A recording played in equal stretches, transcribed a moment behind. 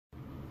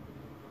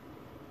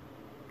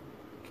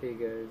Okay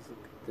guys,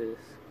 look at this.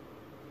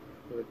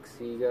 Look,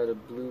 see, you got a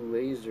blue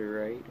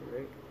laser, right?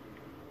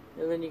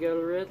 And then you got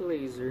a red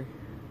laser.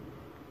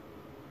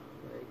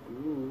 Like,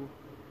 ooh,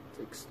 it's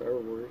like Star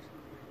Wars.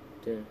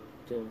 Dun,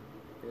 dun,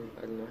 dun.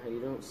 I don't know how you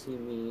don't see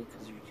me,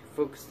 because you're too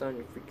focused on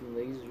your freaking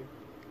laser.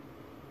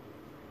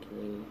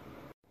 Okay.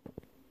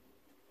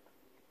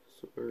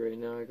 So right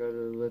now I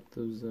gotta let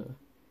those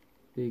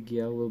big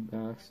yellow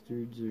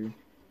bastards, or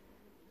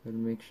gotta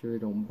make sure they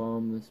don't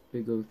bomb this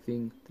big old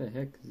thing. What the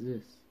heck is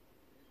this?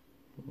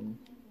 Oh,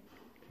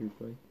 dirt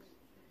bikes.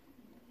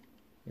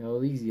 Yeah, all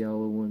these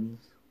yellow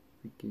ones.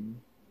 Freaking.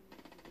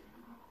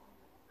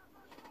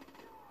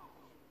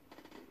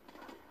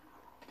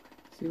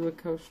 See,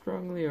 look how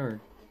strong they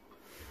are.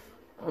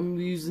 I'm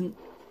using.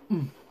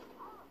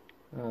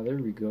 Ah, there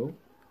we go.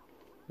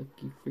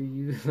 Lucky for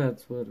you,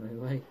 that's what I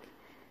like.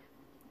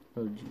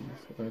 Oh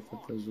jeez, I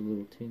thought that was a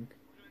little tank.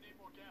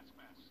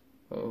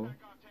 Uh oh.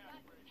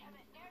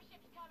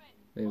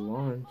 They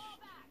launched.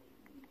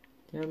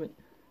 Damn it.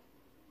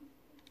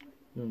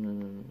 No.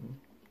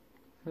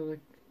 I like.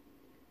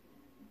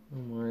 Oh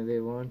my, they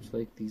launch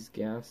like these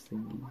gas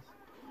thingies.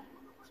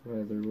 That's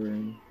why they're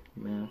wearing a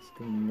mask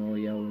and all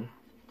yellow.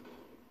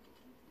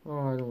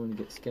 Oh, I don't want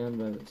to get scanned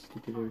by that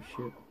stupid air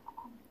ship.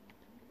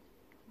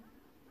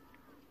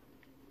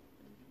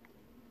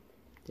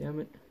 Damn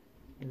it.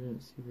 I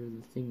didn't see where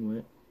the thing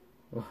went.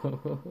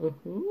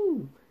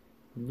 Oh,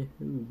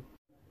 no.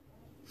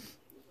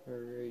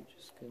 Alright,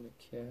 just gonna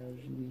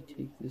casually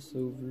take this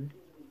over.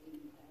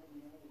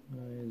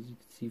 As you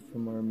can see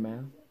from our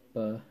map,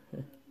 I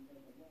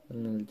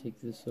don't know how to take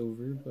this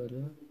over, but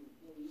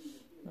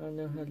I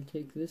know how to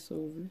take this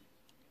over.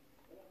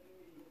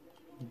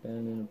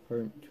 Abandon a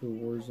part to a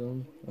war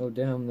zone. Oh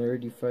damn, they're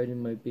already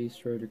fighting my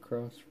base right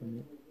across from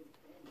it.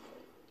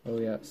 Oh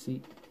yeah,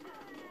 see?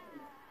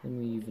 Let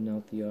me even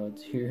out the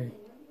odds here.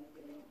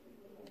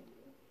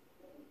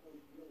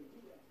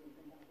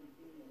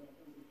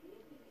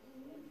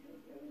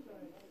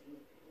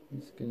 I'm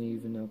just gonna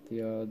even out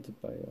the odds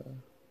by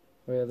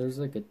oh yeah, there's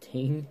like a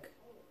tank.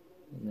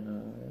 Nah, I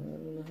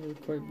don't know how to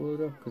quite blow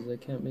it up because I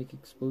can't make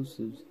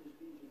explosives.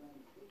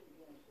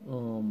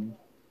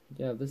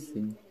 Yeah, this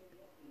thing.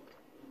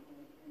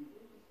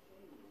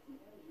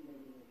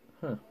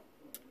 Huh.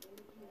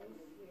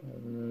 I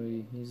don't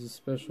know, he's a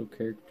special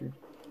character.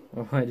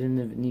 Oh, I didn't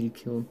even need to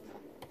kill him.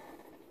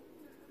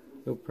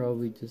 He'll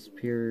probably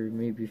disappear.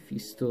 Maybe if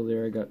he's still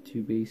there, I got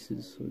 2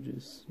 bases, so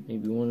just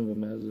maybe one of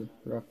them has a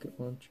rocket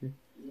launcher.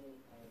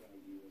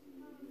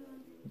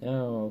 Now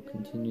I'll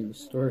continue the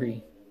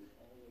story.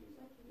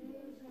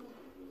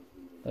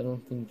 I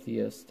don't think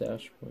the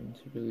stash points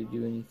really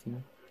do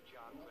anything.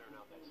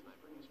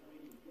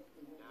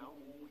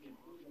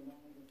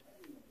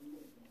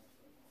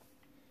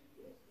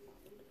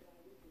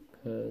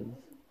 Because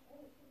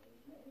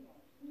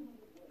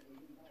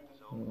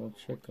I'll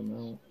check them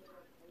out.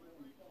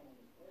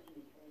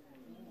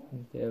 I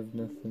think they have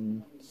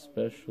nothing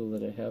special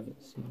that I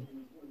haven't seen.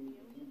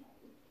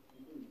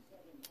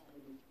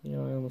 You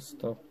know, I almost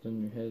stopped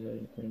on your head. I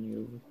didn't run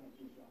you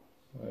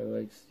over. I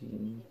like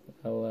seeing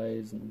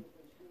allies and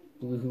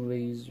blue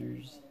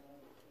lasers.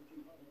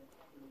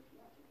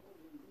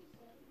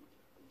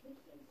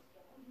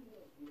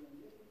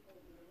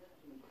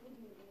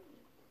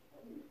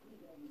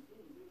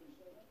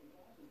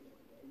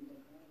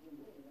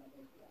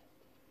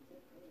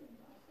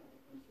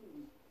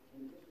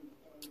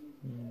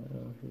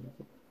 Oh, here we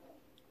go.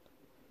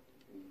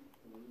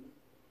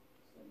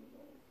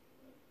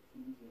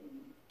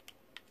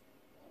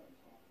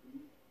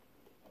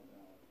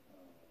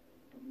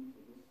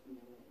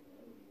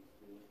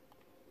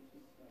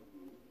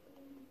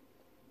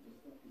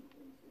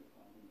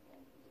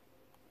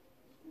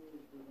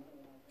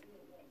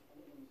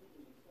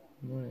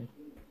 Why?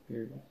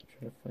 Here,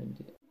 try to find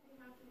it.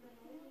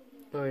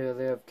 Oh yeah,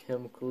 they have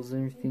chemicals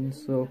and everything,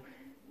 so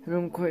I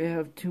don't quite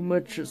have too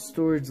much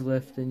storage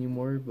left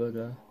anymore, but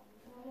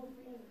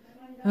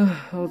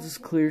I'll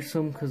just clear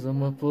some because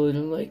I'm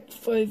uploading like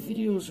 5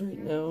 videos right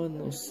now and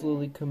they'll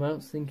slowly come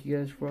out. So thank you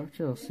guys for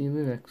watching. I'll see you in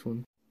the next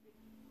one.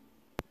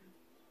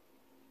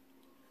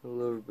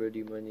 Hello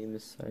everybody, my name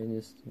is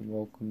Sinus and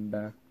welcome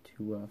back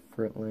to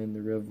Frontline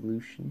the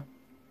Revolution.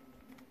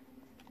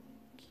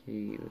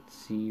 Okay, let's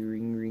see,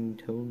 ring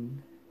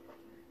tone.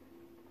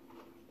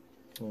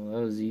 Well,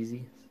 that was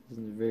easy. This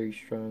isn't very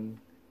strong.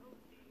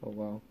 Oh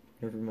wow,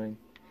 never mind.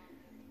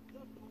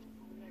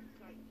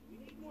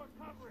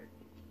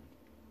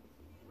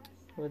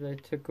 But I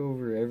took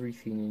over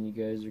everything and you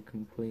guys are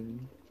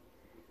complaining.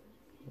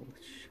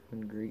 Which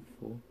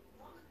ungrateful.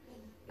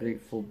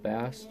 Grateful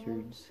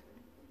bastards.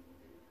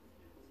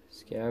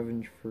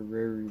 Scavenge for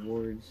rare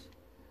rewards.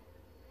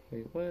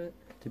 Wait, what?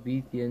 To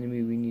beat the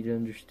enemy we need to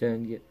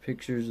understand, get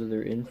pictures of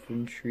their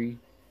infantry.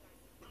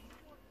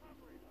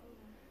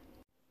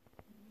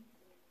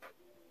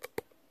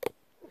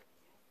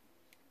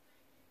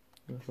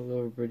 Hello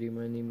everybody,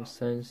 my name is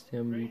Science. Today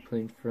I'm going to be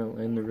playing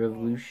Frontline the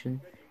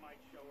Revolution.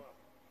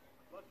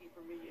 Lucky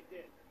for me you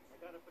did. I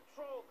got a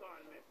patrol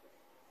gone missing,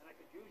 and I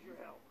could use your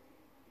help.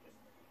 Just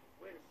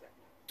wait a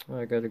second. Oh,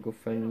 I gotta go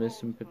find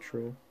missing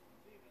patrol.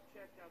 See if you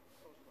checked out the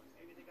coastline.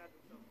 Maybe they got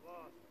themselves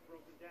lost and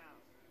broken down.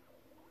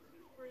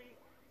 He's free.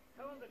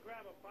 Tell him to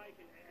grab a bike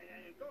and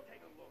go take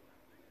a look.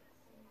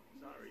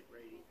 Sorry,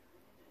 Brady.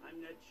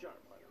 I'm Ned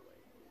Sharp, by the way.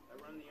 I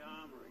run the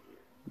armory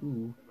here.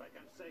 Ooh. Like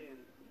I'm saying,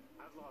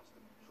 I've lost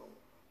the patrol.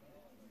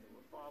 They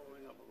were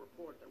following up a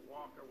report that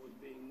Walker was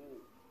being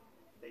moved.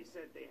 They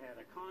said they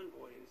had a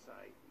convoy in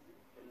sight,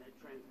 and their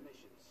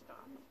transmission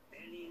stopped.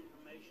 Any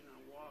information on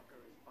Walker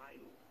is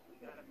vital. We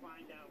gotta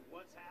find out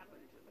what's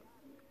happened to them.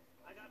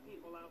 I got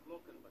people out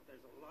looking, but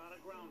there's a lot of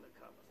ground to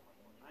cover.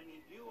 I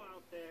need you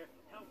out there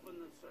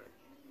helping the search.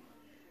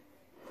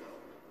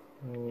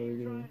 Oh, Keep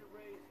they're trying gonna, to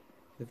raise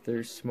if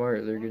they're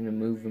smart, they're gonna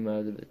move him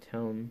out of the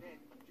town. I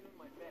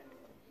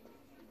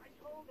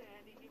told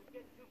Andy he was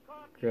getting too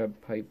cocky. Grab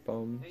pipe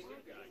bombs. Hey, new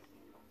guy.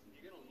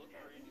 You're gonna look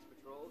for Andy's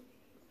patrol?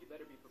 You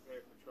better be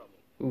prepared for trouble.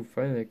 Ooh,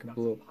 finally I could Got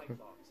blow some up. pipe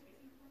bombs here.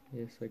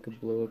 Yes, I could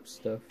blow up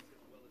stuff.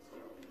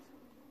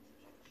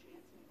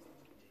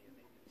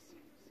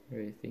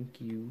 Alright,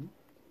 thank you.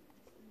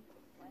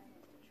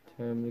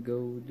 Time to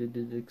go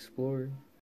explore.